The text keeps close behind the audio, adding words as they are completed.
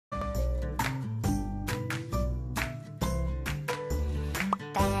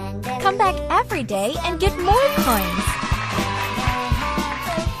come back every day and get more coins.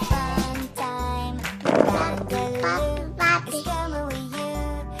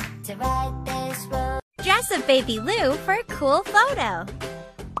 Dress up Baby Lou for a cool photo.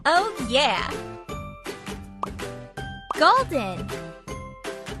 Oh yeah! Golden.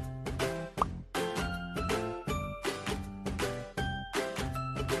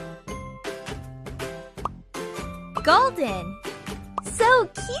 Golden. So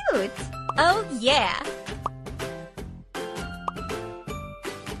cute. Oh yeah.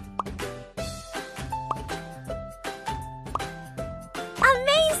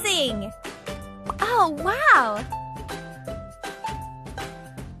 Amazing. Oh wow.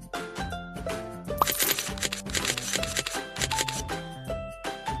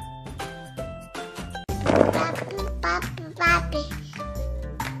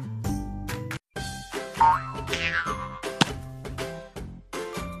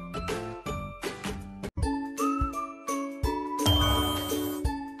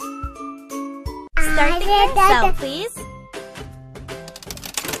 Start the carousel, please.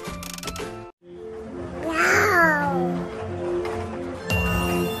 Wow!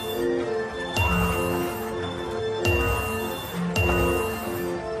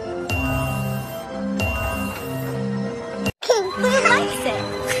 Who likes it?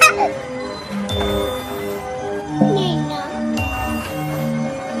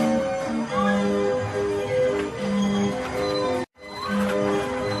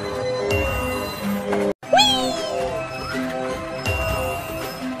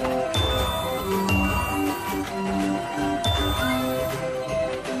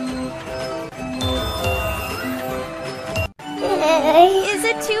 Is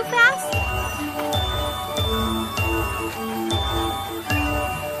it too fast?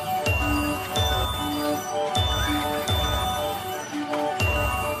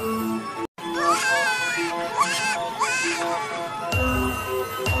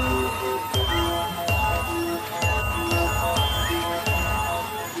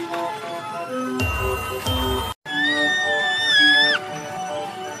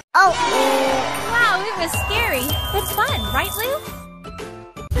 Oh! Wow, it was scary, but fun, right, Lou?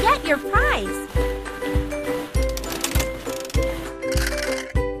 Get your prize!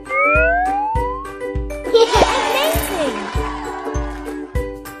 Amazing!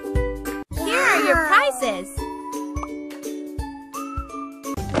 Here are your prizes!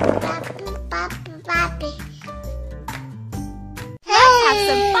 Let's have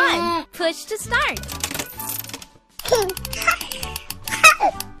some fun! Push to start!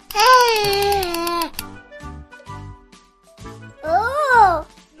 Oh!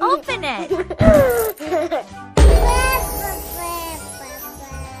 Open it!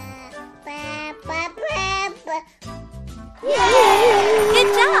 Good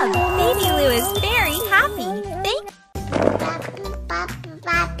job! Baby Lou is very happy. Thank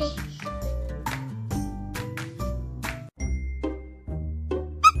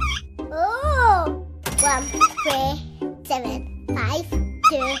Oh! 1, 3, 7, 5,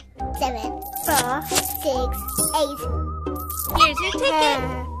 2, 7, 4, 6, 8. Here's your ticket.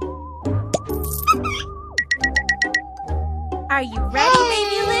 Are you ready,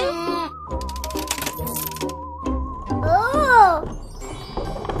 Baby Lou? Oh!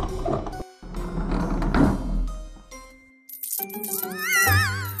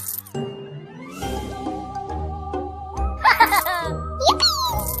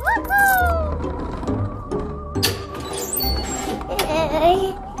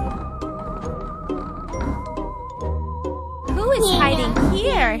 Who is hiding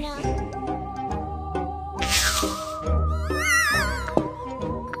here?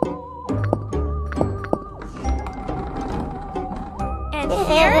 And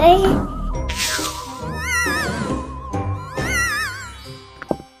here?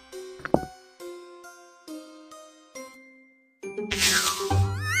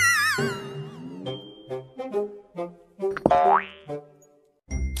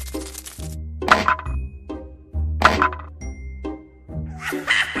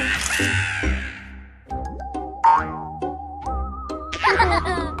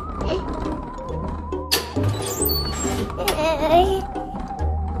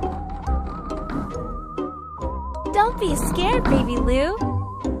 Don't be scared, Baby Lou.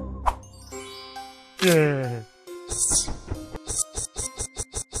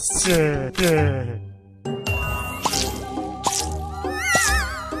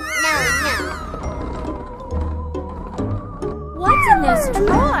 What's in those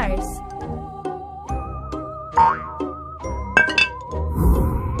drawers?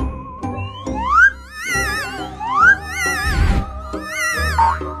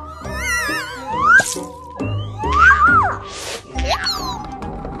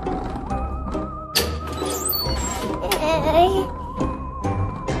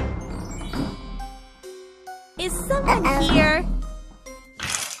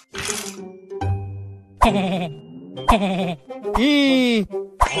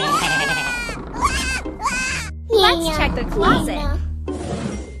 Let's check the closet.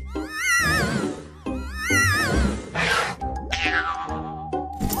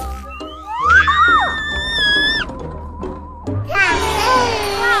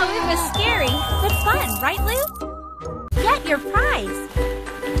 Wow, it was scary, but fun, right, Lou? Get your prize.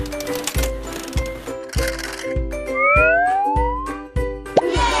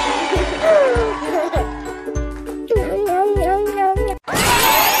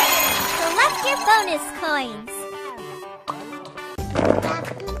 Collect your bonus coins.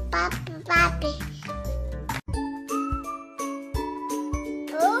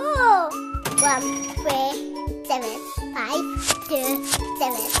 Oh, 1, 3, 7, 5, 2,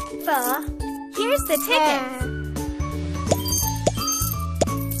 7, 4. Here's the tickets.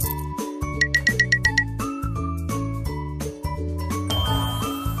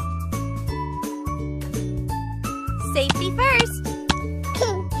 Safety first.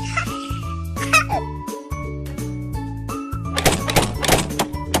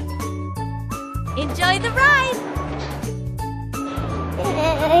 Enjoy the ride.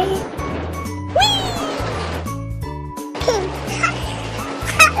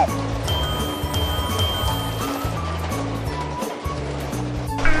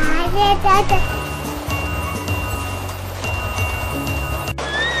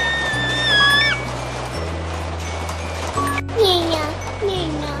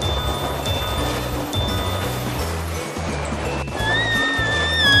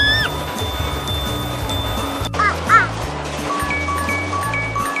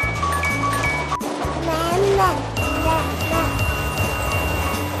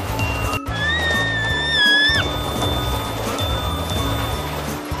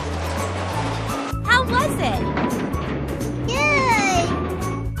 How was it?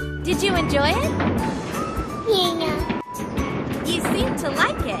 Good. Did you enjoy it? Yeah. You seem to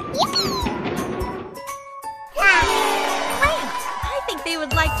like it. Great! I think they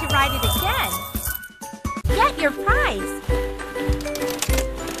would like to ride it again. Get your prize.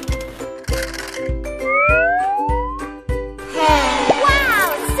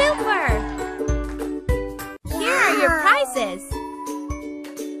 Wow, super! Here are your prizes.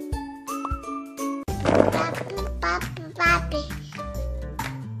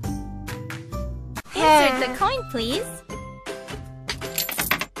 Insert the coin, please.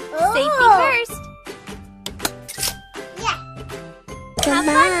 Safety first. Yeah. Have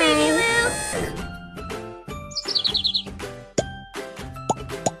fun, baby Lou.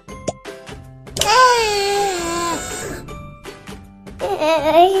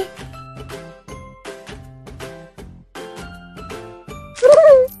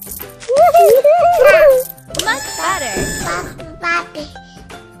 Much better.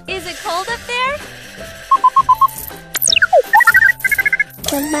 Is it cold up there?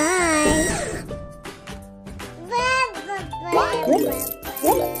 Goodbye.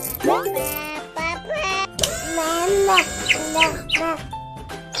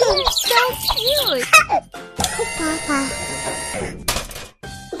 So cute.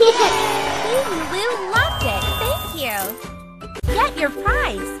 Baby Lou loved it. Thank you. Get your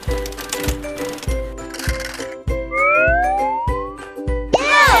prize.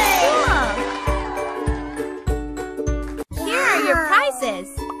 Wow, cool. Here are your prizes.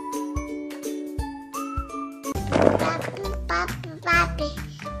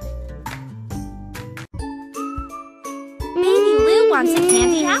 Baby Lou wants a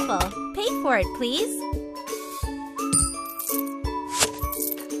candy apple. Pay for it, please.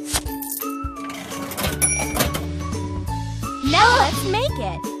 Now let's make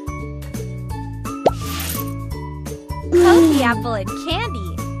it. Coat the apple in candy.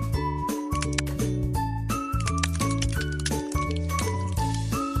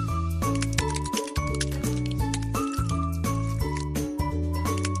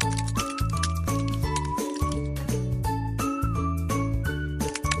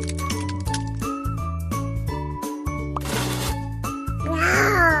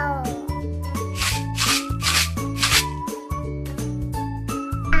 Wow.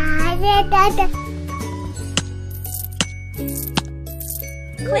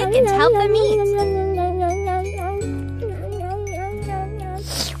 Click and help them eat.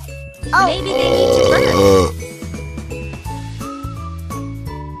 Oh. Maybe they need to burp.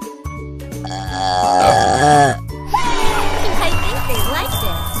 I think they liked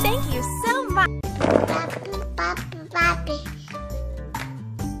it. Thank you so much.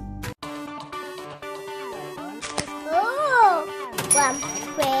 Oh, 1,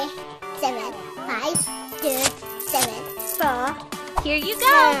 3, 7, 5, 2, 7, 4. Here you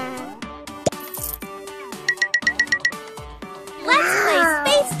go.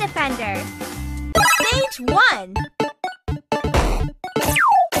 defender. Stage 1.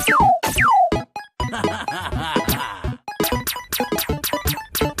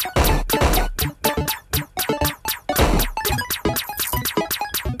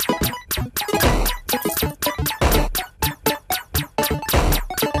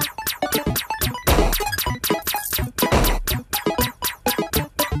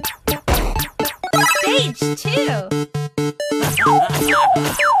 Stage 2.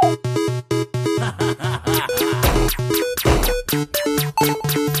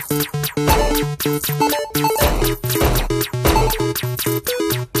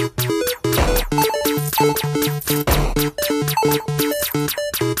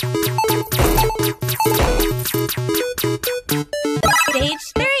 Stage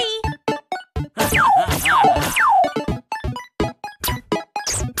 3.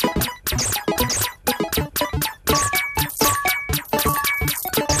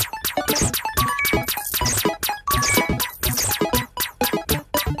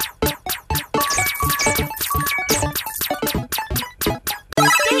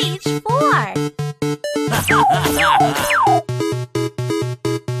 Stage 4.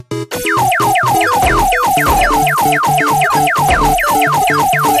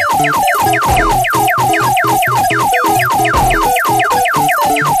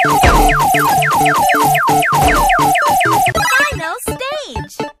 Final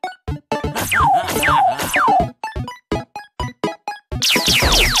stage.